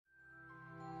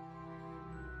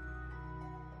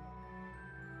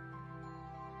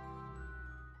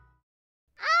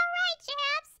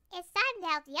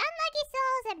help the unlucky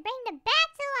souls and bring them back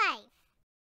to life.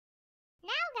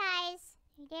 Now, guys,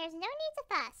 there's no need to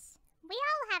fuss. We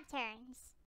all have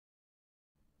turns.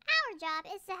 Our job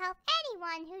is to help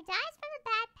anyone who dies from a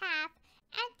bad path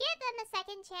and give them a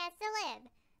second chance to live.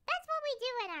 That's what we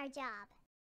do in our job.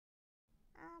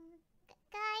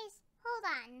 Guys, hold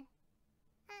on.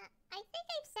 I think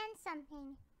I've sensed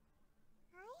something.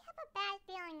 I have a bad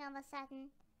feeling all of a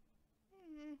sudden.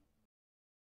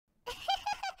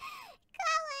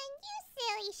 Colin, you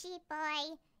silly sheep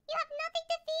boy. You have nothing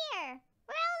to fear.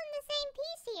 We're all in the same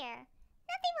piece here.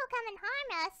 Nothing will come and harm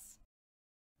us.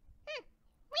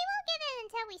 We won't give in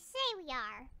until we say we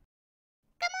are.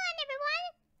 Come on, everyone.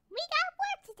 We got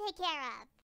work to take care of.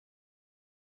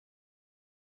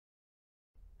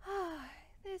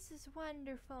 This is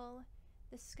wonderful.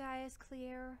 The sky is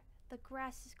clear, the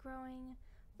grass is growing,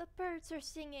 the birds are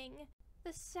singing,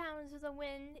 the sounds of the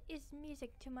wind is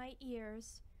music to my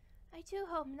ears. I do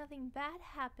hope nothing bad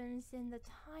happens in the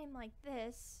time like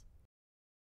this.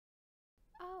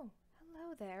 Oh,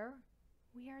 hello there.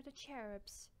 We are the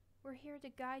cherubs. We're here to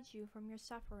guide you from your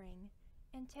suffering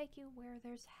and take you where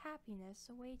there's happiness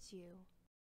awaits you.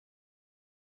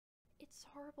 It's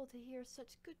horrible to hear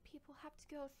such good people have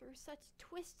to go through such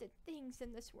twisted things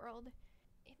in this world.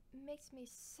 It makes me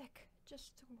sick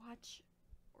just to watch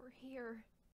or hear.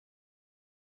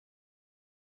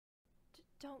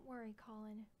 Don't worry,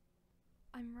 Colin.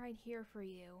 I'm right here for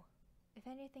you. If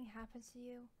anything happens to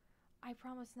you, I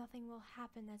promise nothing will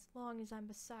happen as long as I'm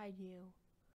beside you.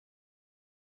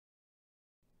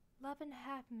 Love and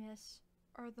happiness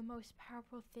are the most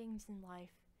powerful things in life.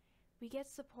 We get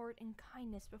support and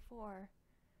kindness before.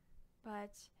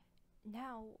 But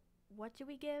now, what do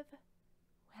we give?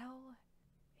 Well,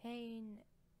 pain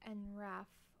and wrath,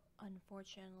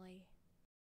 unfortunately.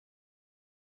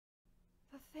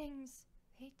 The things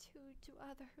they do to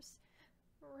others.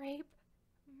 Rape,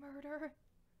 murder,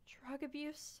 drug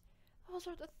abuse. Those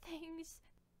are the things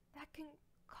that can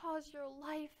cause your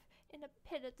life in a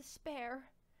pit of despair.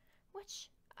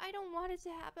 Which I don't want it to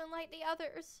happen like the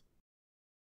others.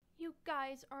 You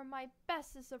guys are my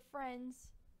bestest of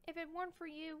friends. If it weren't for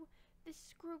you,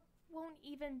 this group won't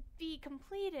even be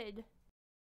completed.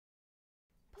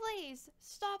 Please,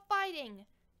 stop fighting.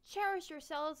 Cherish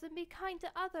yourselves and be kind to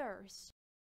others.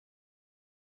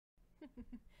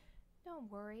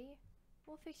 Don't worry.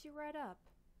 We'll fix you right up.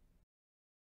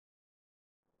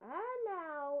 And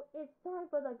now, it's time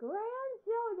for the grand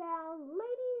showdown,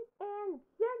 ladies and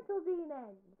gentle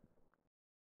demons.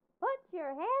 Put your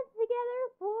hands together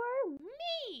for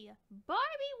me,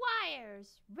 Barbie Wires,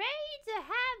 ready to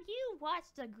have you watch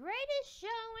the greatest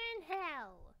show in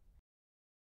hell.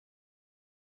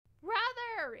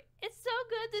 Brother, it's so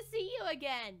good to see you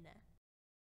again.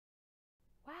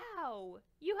 Wow,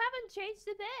 you haven't changed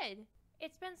a bit.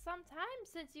 It's been some time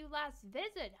since you last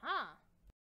visited, huh?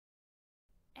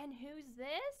 And who's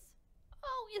this?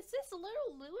 Oh, is this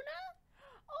little Luna?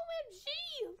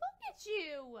 OMG, look at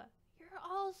you! You're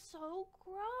all so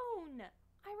grown.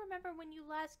 I remember when you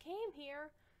last came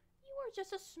here, you were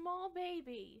just a small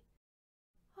baby.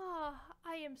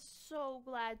 I am so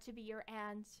glad to be your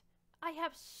aunt. I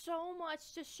have so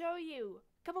much to show you.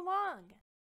 Come along.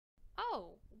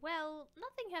 Oh, well,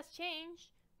 nothing has changed.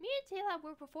 Me and Taylor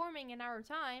were performing in our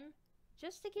time,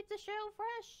 just to keep the show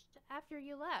fresh after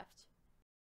you left.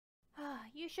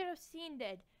 You should have seen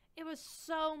it. It was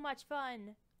so much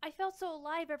fun. I felt so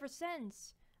alive ever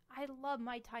since. I love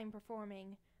my time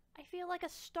performing. I feel like a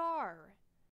star.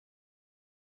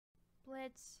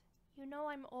 Blitz, you know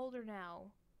I'm older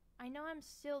now. I know I'm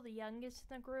still the youngest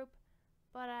in the group,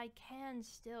 but I can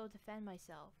still defend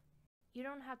myself. You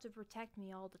don't have to protect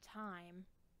me all the time.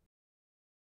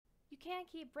 You can't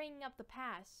keep bringing up the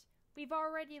past. We've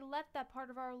already left that part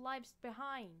of our lives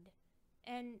behind.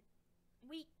 And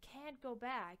we can't go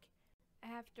back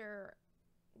after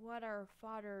what our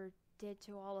father did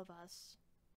to all of us.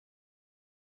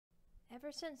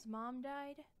 Ever since Mom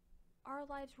died, our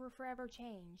lives were forever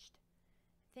changed.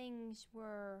 Things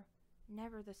were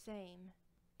never the same.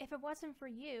 If it wasn't for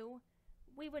you,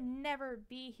 we would never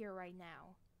be here right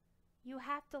now. You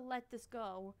have to let this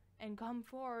go and come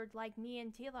forward like me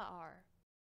and Tila are.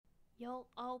 You'll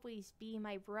always be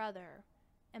my brother,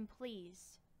 and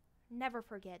please, never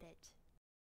forget it.